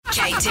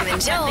Kate, Tim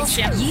and Joel's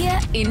Year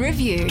in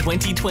Review.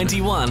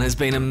 2021 has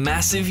been a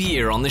massive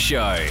year on the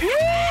show.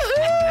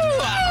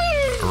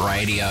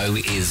 Radio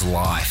is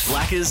life.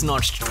 Blackers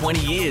notched 20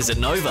 years at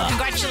Nova.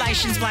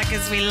 Congratulations,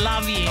 Blackers. We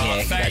love you. Yeah,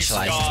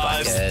 congratulations,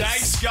 Blackers.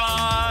 Thanks,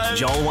 guys.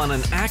 Joel won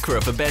an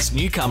ACRA for Best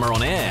Newcomer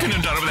on Air. Couldn't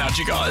have done it without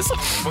you guys.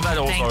 Well, that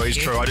also Thank is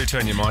you. true. I do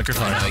turn your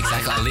microphone. No,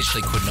 exactly. I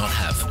literally could not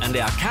have. And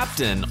our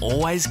captain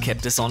always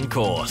kept us on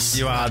course.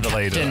 You are the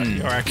leader. Captain.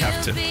 You're our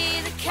captain.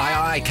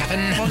 Aye, Captain.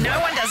 Well, no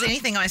one does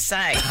anything I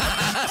say.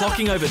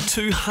 Clocking over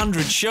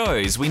 200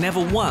 shows, we never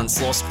once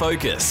lost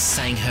focus.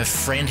 Saying her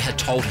friend had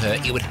told her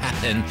it would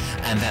happen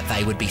and that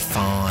they would be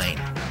fine.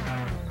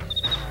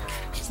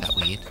 Is that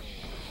weird?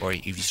 Or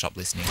have you stopped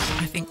listening?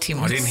 I think Tim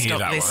didn't hear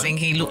stopped that listening.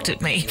 He looked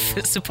at me for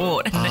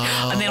support.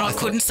 And then I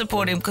couldn't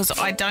support him because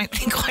I don't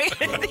think I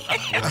heard it.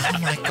 Oh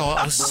my God,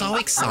 I was so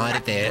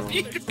excited there.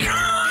 You've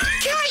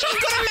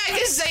got a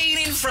magazine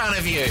in front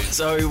of you.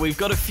 So we've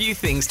got a few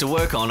things to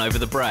work on over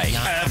the break.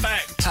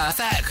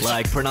 Perfect.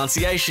 Like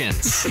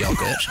pronunciations.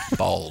 Yogurt.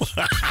 Bold.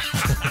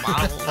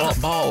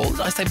 Bold.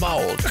 I say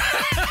bold.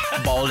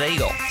 Bold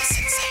eagle. The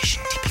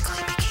sensation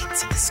typically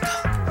begins in the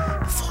skull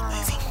before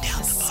moving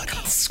down the body.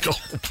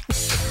 Sculpt.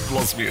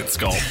 Lost me at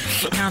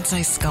Sculpt. You can't say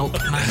sculpt,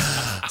 mate.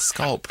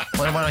 Sculpt.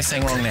 What am I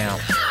saying wrong now?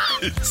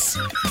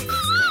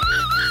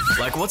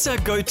 Like, what's our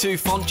go-to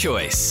font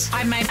choice?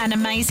 I made an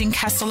amazing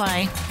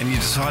cassoulet. And you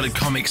decided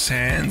Comic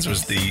Sans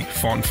was the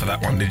font for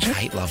that one, did you?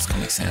 Kate loves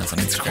Comic Sans on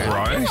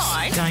Instagram.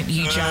 Gross. Don't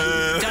you,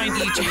 Joe? Don't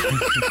you, Joe?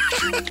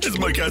 It's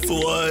my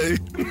cassoulet.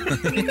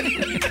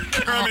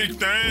 Comic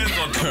Sans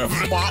on top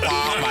of it.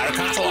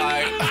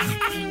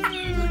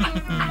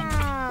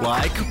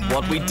 Like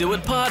what we do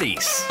at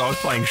parties. I was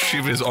playing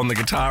Shivers on the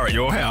guitar at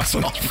your house.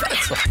 You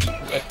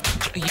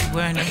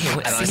weren't here.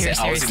 And I said,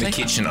 I was in the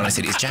kitchen and I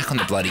said, is Jack on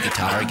the bloody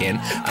guitar again?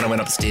 And I went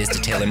upstairs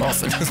to tell him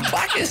off and it was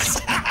Blackers.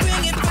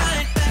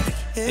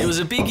 It was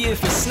a big year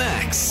for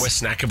snacks. We're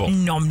snackable.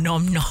 Nom,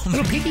 nom, nom.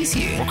 Piggy's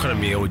here. What kind of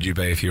meal would you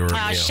be if you were a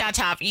meal? Shut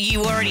up.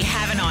 You already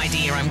have an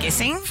idea, I'm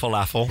guessing.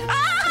 Falafel. I'm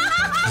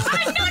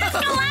not a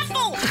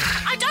falafel.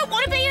 I don't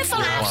want to be a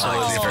falafel.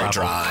 Oh, it's very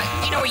dry.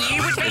 You know what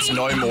you would be? There's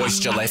no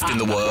moisture left in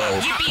the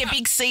world. You'd be a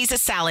big Caesar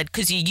salad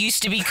because you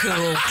used to be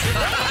cool.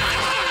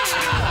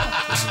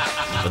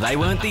 But they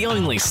weren't the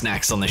only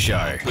snacks on the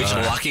show. Which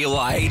lucky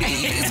lady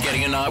is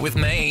getting a night with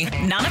me.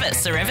 None of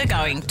us are ever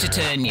going to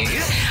turn you.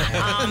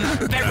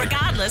 But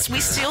regardless, we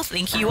still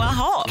think you are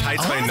hot.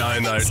 Kate's been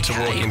known, though, to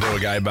walk into a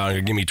gay bar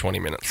and go, give me 20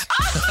 minutes.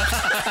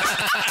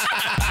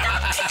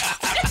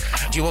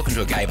 Do you walk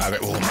into a gay bar and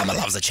go, oh, Mama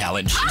loves a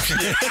challenge?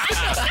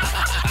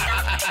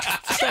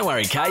 Don't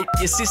worry, Kate.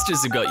 Your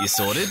sisters have got you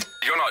sorted.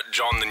 You're not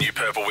John the new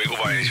purple wiggle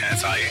by any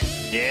chance, are you?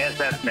 Yes,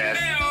 that's Matt.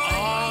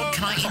 Oh,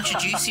 can I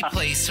introduce you,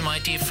 please, to my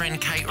dear friend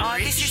Kate Oh,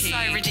 Ritchie? this is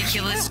so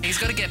ridiculous. He's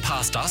got to get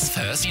past us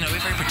first. You know, we're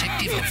very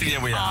protective of you.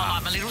 Yeah, we Oh, are.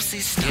 I'm a little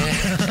sister.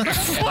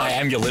 I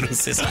am your little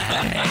sister.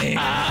 Hey.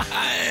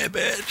 Hey,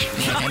 bitch.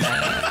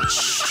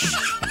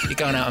 You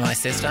going out with my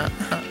sister?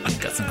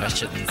 Got some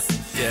questions.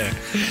 Yeah.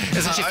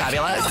 Isn't she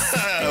fabulous?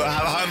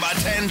 Have home by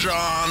 10,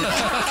 John.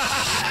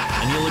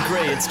 And you'll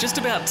agree, it's just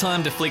about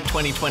time to flick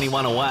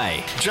 2021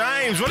 away.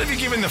 James, what have you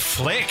given the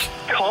flick?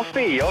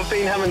 Coffee. I've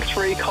been having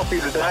 3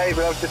 coffees a day,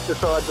 but I've just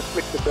decided to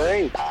flick the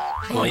bean.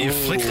 Oh, you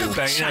flicked the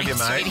bean, have you,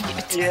 mate?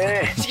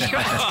 Yeah,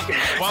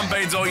 One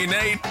bean's all you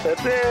need.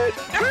 that's it.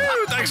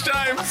 Woo, thanks,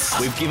 James.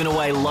 We've given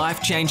away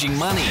life-changing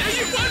money.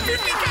 You won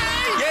 50K.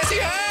 Yes,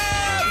 you have!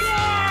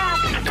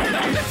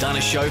 Done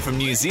a show from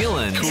New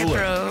Zealand.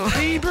 Bro.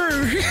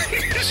 Hebrew.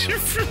 You're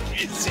from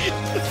New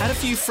Zealand. Had a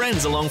few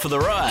friends along for the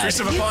ride.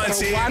 Christopher Pine's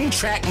here.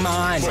 One-track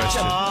mind. Such a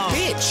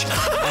bitch.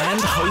 And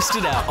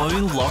hosted our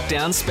own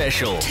lockdown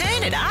special.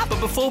 Turn it up. But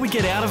before we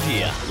get out of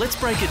here, let's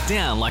break it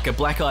down like a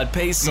Black Eyed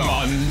Peas song.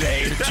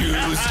 Monday,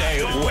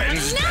 Tuesday,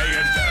 Wednesday,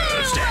 and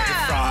Thursday,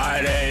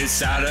 Friday,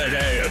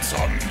 Saturday, and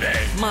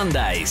Sunday.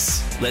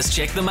 Mondays. Let's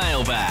check the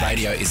mailbag.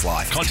 Radio is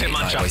life. Content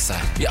I muncher. always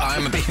say. Yeah,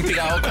 I'm a big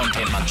old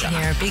content muncher.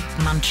 You're a big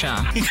muncher.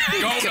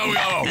 Go, go,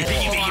 go.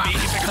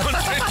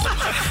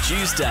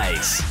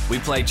 Tuesdays, we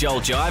play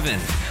Joel Jivin.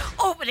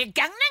 Oh, but a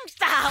Gangnam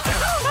Style.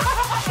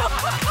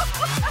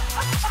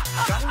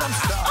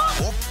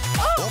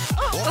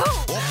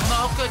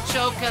 Mocha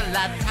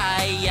chocolate,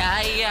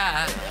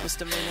 yeah. What's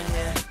the meaning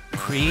here?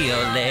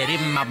 Creole lady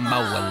mama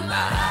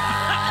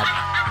alive.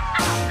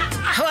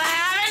 Well,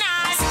 have a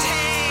nice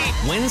day.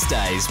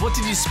 Wednesdays, what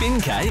did you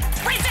spin, Kate?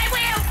 Wednesday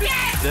wheel,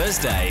 yes.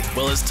 Thursday,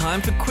 well, it's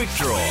time for Quick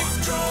Draw.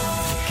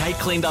 Kate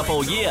cleaned up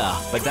all year,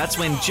 but that's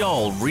when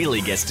Joel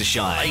really gets to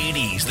shine.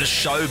 Ladies, the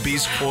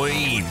showbiz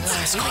queens.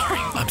 I'm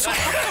scoring.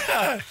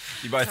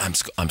 You both.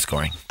 I'm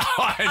scoring.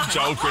 I'm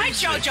Joel Hi, Green.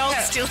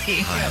 Joel's still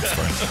here. I'm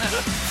scoring.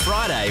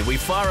 Friday, we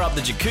fire up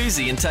the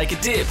jacuzzi and take a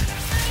dip.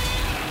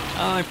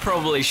 I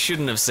probably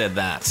shouldn't have said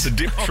that. It's a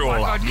dip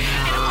trawler. And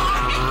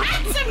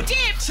some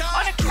dip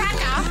on a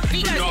cracker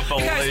could not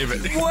believe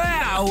it.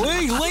 Wow,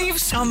 we leave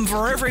some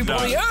for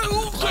everybody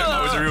else.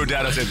 I was a real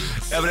dad. I said,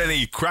 have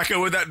any cracker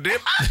with that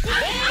dip?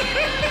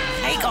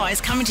 Hey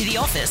guys, coming to the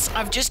office.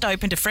 I've just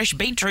opened a fresh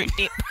beetroot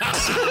dip.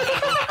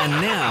 And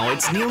now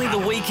it's nearly the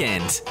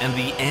weekend and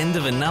the end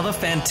of another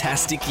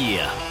fantastic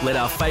year. Let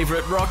our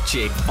favourite rock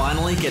chick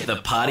finally get the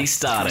party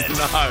started.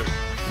 No.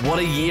 What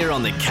a year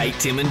on the Kate,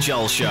 Tim and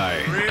Joel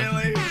show.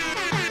 Really?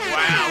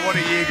 Wow, what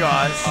a year,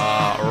 guys.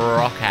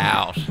 Rock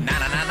out.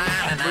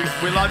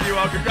 We love you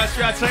all. Congrats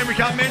to our team. We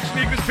can't mention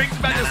it because Pink's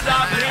about to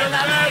start.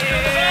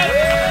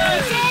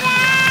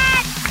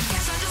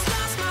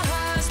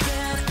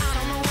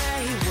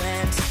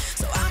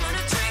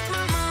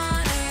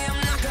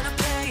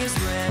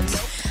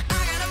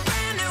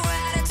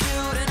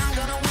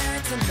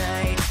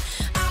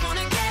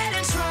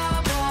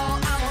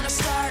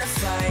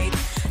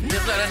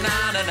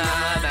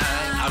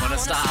 I wanna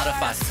start a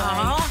fight. Start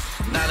a fight.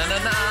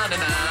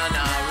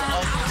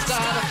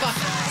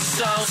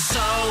 So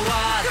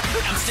what?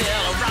 I'm still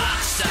a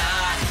rock star.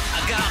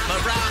 I got my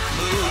rock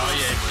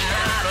moves.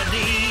 And I don't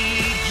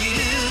need you.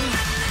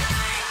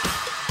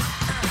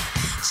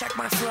 Check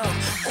my flow.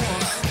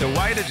 The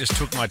waiter just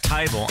took my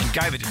table and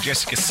gave it to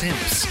Jessica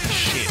Sims.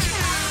 Shit.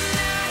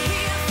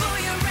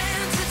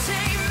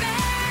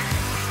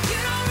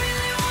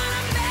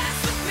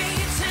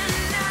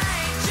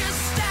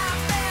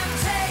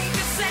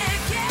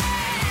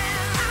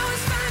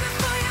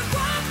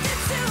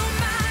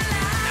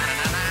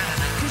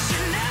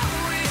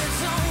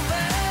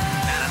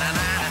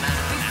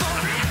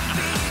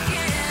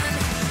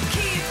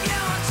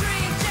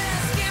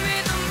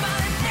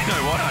 You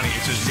know what, honey?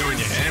 It's just you and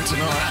your hand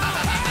tonight.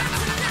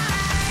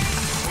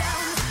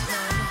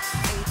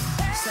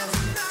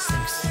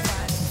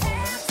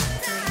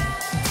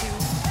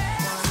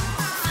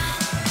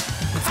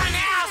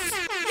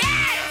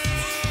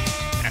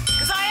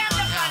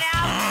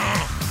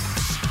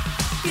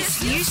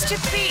 Used to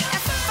be a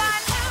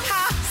fun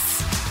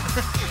house,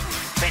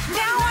 but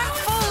now I'm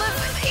full of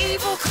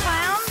evil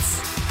clowns.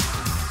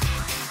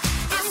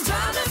 I'm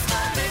gonna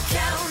burn it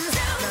down.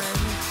 9,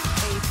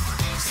 8,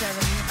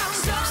 7. I'm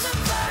gonna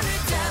burn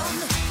it down,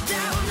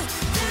 down,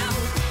 down.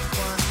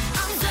 1.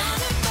 I'm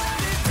gonna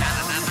burn it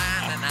down,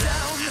 down,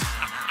 down.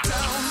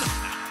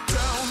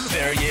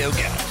 There you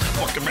go.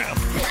 Walk around.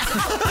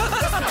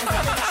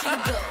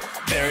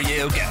 There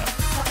you go.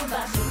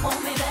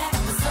 Want me back,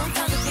 but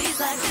sometimes it feels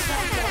like this,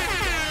 like that.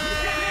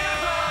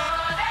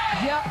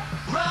 Yep.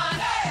 Run,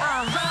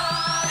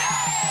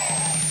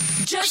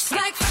 just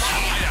like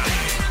fire.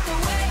 The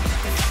way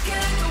if I can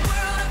light the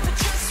world up for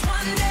just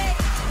one day.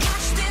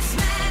 Watch this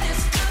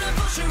madness, gonna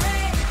push a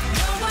ray.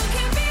 No one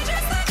can be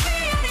just like me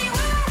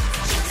anywhere.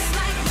 Just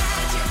like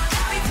magic,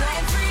 I'll be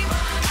playing free.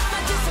 I'ma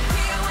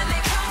disappear when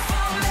they come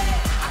for me.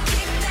 I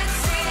keep that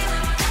scene,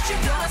 what you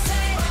gonna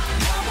say?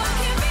 No one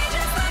can be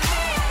just like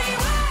me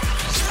anywhere.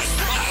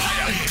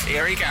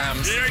 Here he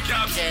comes. Here he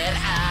comes. Get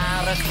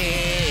out of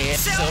here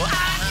so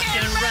I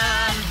can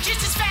run.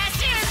 Just as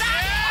fast as I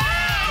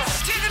can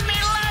to the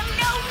middle of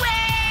nowhere.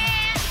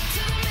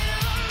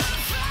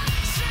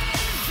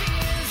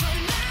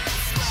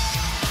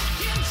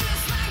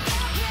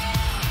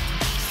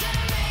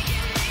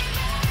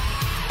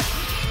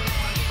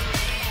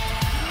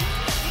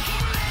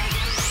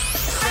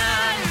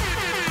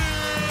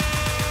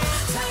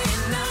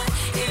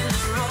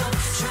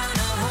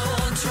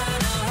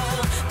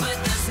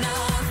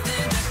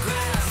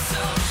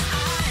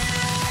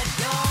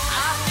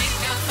 I think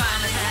I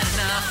finally had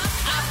enough.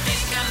 I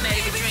think I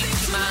maybe drink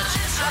too much.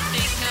 I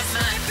think I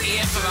might be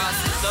in for us.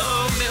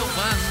 Throw me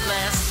one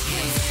last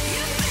kiss.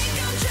 You think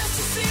I'm just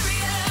too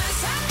serious?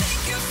 I think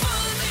you're full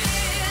of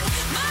it.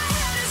 My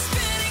head is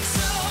spinning,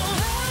 so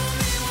hold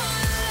me one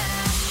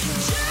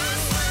last.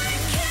 Just like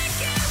can't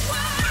get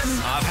worse.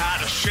 I've had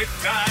a shit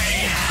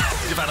day.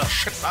 You've had a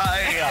shit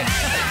day.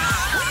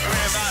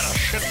 We've had a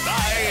shit day. I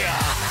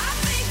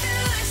think that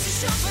life's too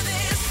short for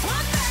this.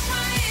 Want back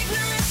my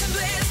ignorance and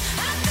bliss.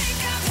 I think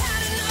I've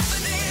had enough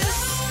of this.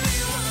 Hold me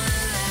one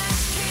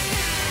last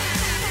kiss.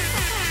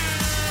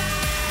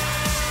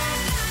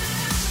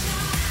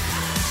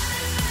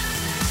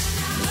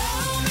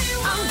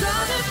 I'm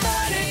gonna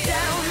burn it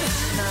down.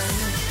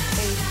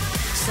 9, 8,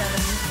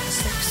 7,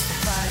 6,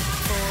 5,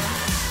 4,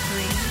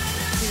 3,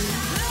 2,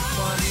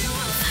 1.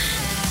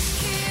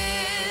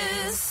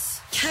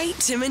 Kate,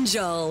 Tim and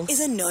Joel is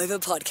a Nova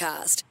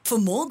podcast. For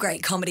more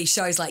great comedy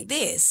shows like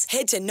this,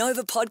 head to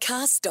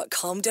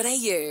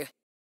novapodcast.com.au.